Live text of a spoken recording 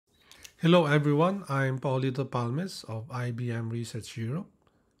Hello everyone, I'm Paulito Palmes of IBM Research Europe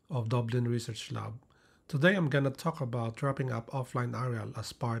of Dublin Research Lab. Today I'm going to talk about wrapping up offline RL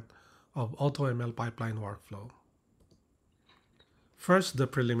as part of AutoML pipeline workflow. First, the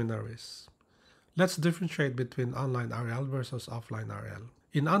preliminaries. Let's differentiate between online RL versus offline RL.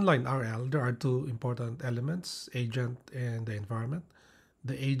 In online RL, there are two important elements, agent and the environment.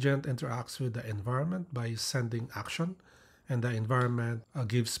 The agent interacts with the environment by sending action, and the environment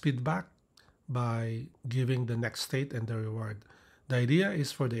gives feedback by giving the next state and the reward. The idea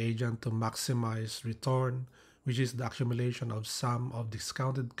is for the agent to maximize return, which is the accumulation of sum of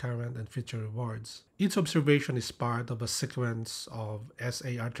discounted current and future rewards. Each observation is part of a sequence of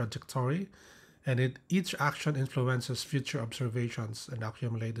SAR trajectory, and each action influences future observations and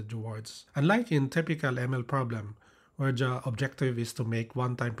accumulated rewards. Unlike in typical ML problem, where the objective is to make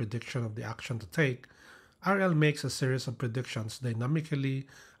one-time prediction of the action to take, RL makes a series of predictions dynamically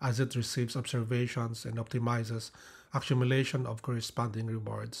as it receives observations and optimizes accumulation of corresponding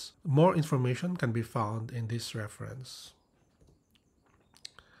rewards. More information can be found in this reference.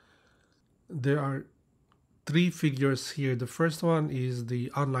 There are three figures here. The first one is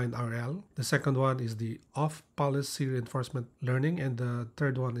the online RL. The second one is the off-policy reinforcement learning. And the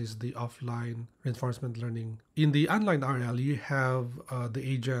third one is the offline reinforcement learning. In the online RL, you have the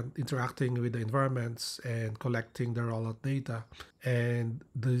agent interacting with the environments and collecting the rollout data. And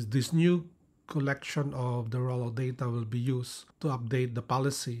this new collection of the rollout data will be used to update the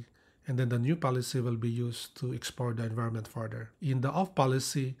policy, and then the new policy will be used to explore the environment further. In the off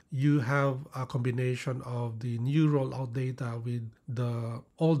policy, you have a combination of the new rollout data with the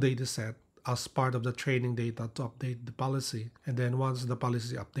old data set as part of the training data to update the policy. And then once the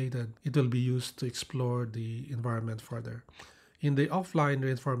policy is updated, it will be used to explore the environment further. In the offline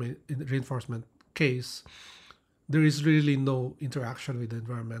reinforcement case, there is really no interaction with the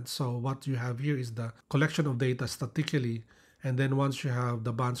environment. So what you have here is the collection of data statically, and then once you have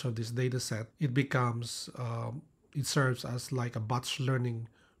the bunch of this data set, it becomes, it serves as like a batch learning,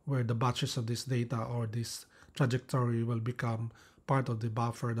 where the batches of this data or this trajectory will become part of the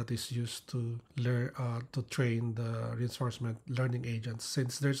buffer that is used to learn, to train the reinforcement learning agents.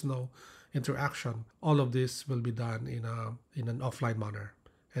 Since there's no interaction, all of this will be done in an offline manner.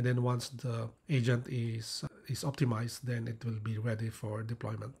 And then once the agent is optimized, then it will be ready for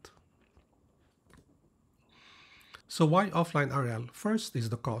deployment. So why offline RL? First is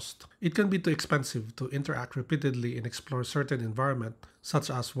the cost. It can be too expensive to interact repeatedly and explore certain environment, such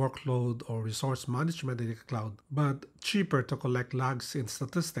as workload or resource management in the cloud, but cheaper to collect logs and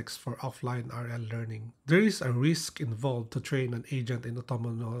statistics for offline RL learning. There is a risk involved to train an agent in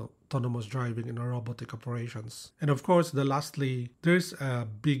autonomous driving in robotic operations. And of course, lastly, there's a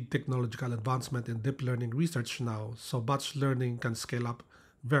big technological advancement in deep learning research now, so batch learning can scale up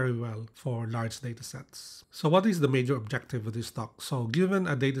very well for large data sets. So what is the major objective of this talk? So given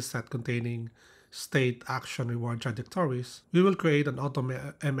a data set containing state, action, reward trajectories, we will create an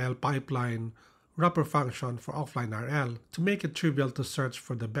AutoML pipeline wrapper function for offline RL to make it trivial to search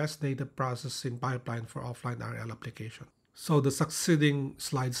for the best data processing pipeline for offline RL application. So the succeeding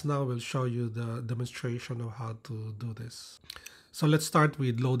slides now will show you the demonstration of how to do this. So let's start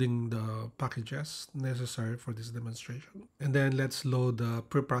with loading the packages necessary for this demonstration. And then let's load the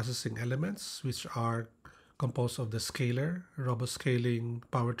preprocessing elements, which are composed of the scaler, robust scaling,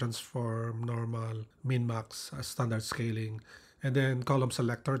 power transform, normal, min-max, standard scaling, and then column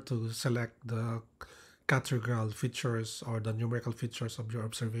selector to select the categorical features or the numerical features of your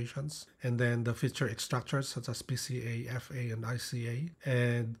observations, and then the feature extractors such as PCA, FA, and ICA,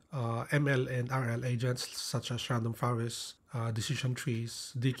 and ML and RL agents such as random forest, decision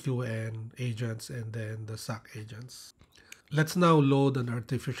trees, DQN agents, and then the SAC agents. Let's now load an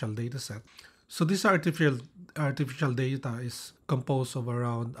artificial data set. So this artificial data is composed of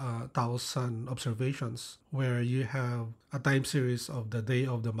around 1,000 observations, where you have a time series of the day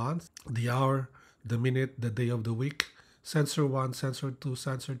of the month, the hour, the minute, the day of the week, sensor 1, sensor 2,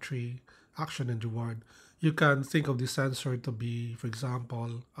 sensor 3, action and reward. You can think of the sensor to be, for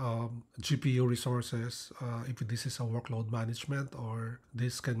example, GPU resources, if this is a workload management, or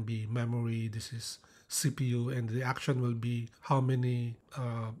this can be memory, this is CPU, and the action will be how many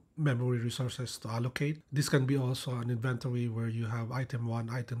memory resources to allocate. This can be also an inventory where you have item 1,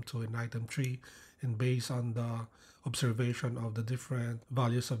 item 2, and item 3, and based on the observation of the different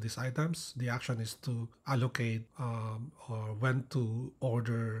values of these items, the action is to allocate or when to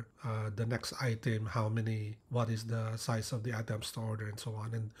order the next item, how many, what is the size of the items to order, and so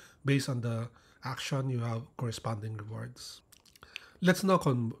on. And based on the action, you have corresponding rewards. Let's now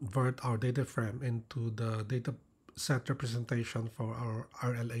convert our data frame into the data set representation for our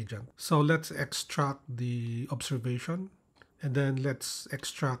RL agent. So let's extract the observation, and then let's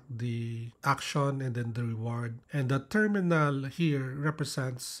extract the action and then the reward. And the terminal here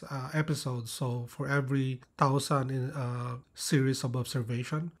represents episodes. So for every 1,000 in series of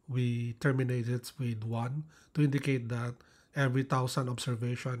observation, we terminate it with 1 to indicate that every 1,000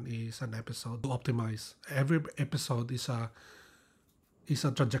 observation is an episode. To optimize, every episode is a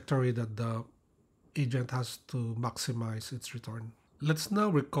trajectory that the agent has to maximize its return. Let's now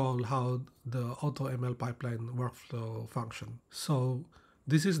recall how the AutoML pipeline workflow function. So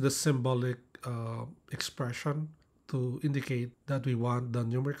this is the symbolic expression to indicate that we want the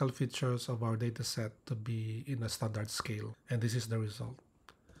numerical features of our dataset to be in a standard scale, and this is the result.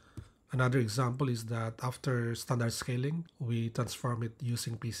 Another example is that after standard scaling, we transform it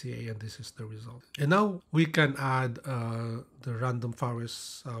using PCA, and this is the result. And now we can add the random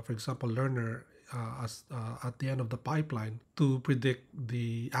forest, for example, learner at the end of the pipeline to predict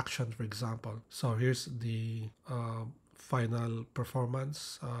the action, for example. So here's the final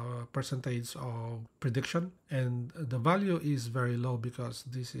performance percentage of prediction, and the value is very low because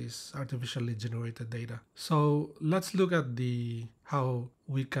this is artificially generated data. So let's look at how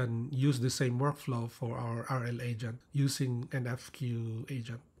we can use the same workflow for our RL agent using an FQ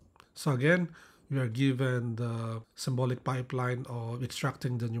agent. So again, we are given the symbolic pipeline of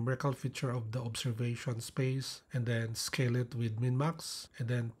extracting the numerical feature of the observation space and then scale it with min-max and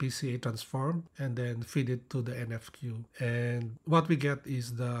then PCA transform and then feed it to the NFQ. And what we get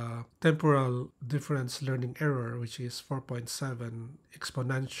is the temporal difference learning error, which is 4.7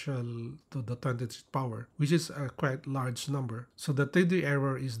 exponential to the 20th power, which is a quite large number. So the TD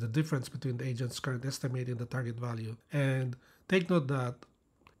error is the difference between the agent's current estimate and the target value. And take note that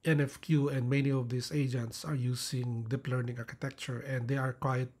NFQ and many of these agents are using deep learning architecture, and they are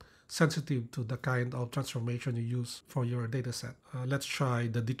quite sensitive to the kind of transformation you use for your dataset. Let's try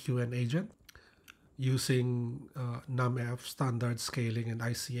the DQN agent using NumF standard scaling and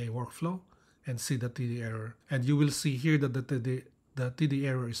ICA workflow and see the TD error. And you will see here that the TD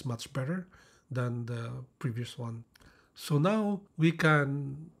error is much better than the previous one. So now we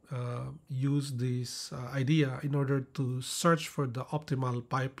can use this idea in order to search for the optimal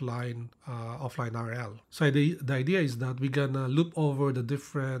pipeline offline RL. So the idea is that we're gonna loop over the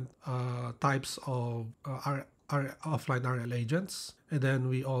different types of offline RL agents, and then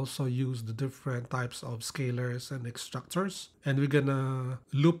we also use the different types of scalars and extractors, and we're gonna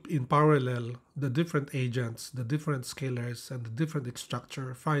loop in parallel the different agents, the different scalars, and the different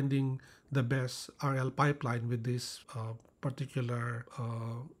extractor, finding the best RL pipeline with this particular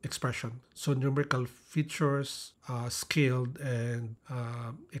expression. So numerical features scaled and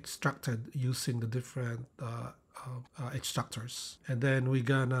extracted using the different extractors. And then we're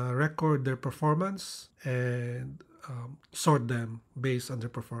gonna record their performance and sort them based on their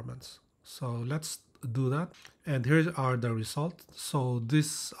performance. So let's do that. And here are the results. So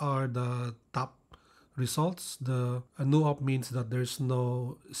these are the top results. The no-op means that there's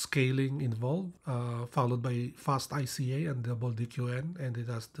no scaling involved, followed by fast ICA and double DQN, and it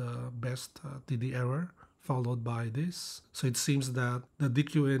has the best TD error followed by this. So it seems that the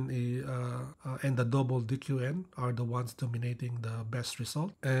DQN and the double DQN are the ones dominating the best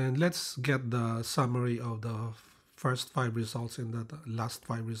result. And let's get the summary of the first 5 results and the last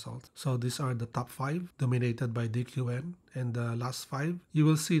 5 results. So these are the top 5 dominated by DQN, and the last 5, you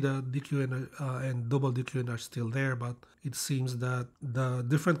will see the DQN and double DQN are still there, but it seems that the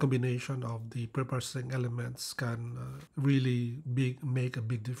different combination of the preprocessing elements can really make a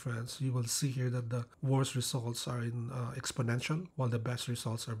big difference. You will see here that the worst results are in exponential, while the best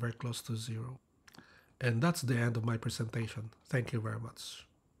results are very close to 0. And that's the end of my presentation. Thank you very much.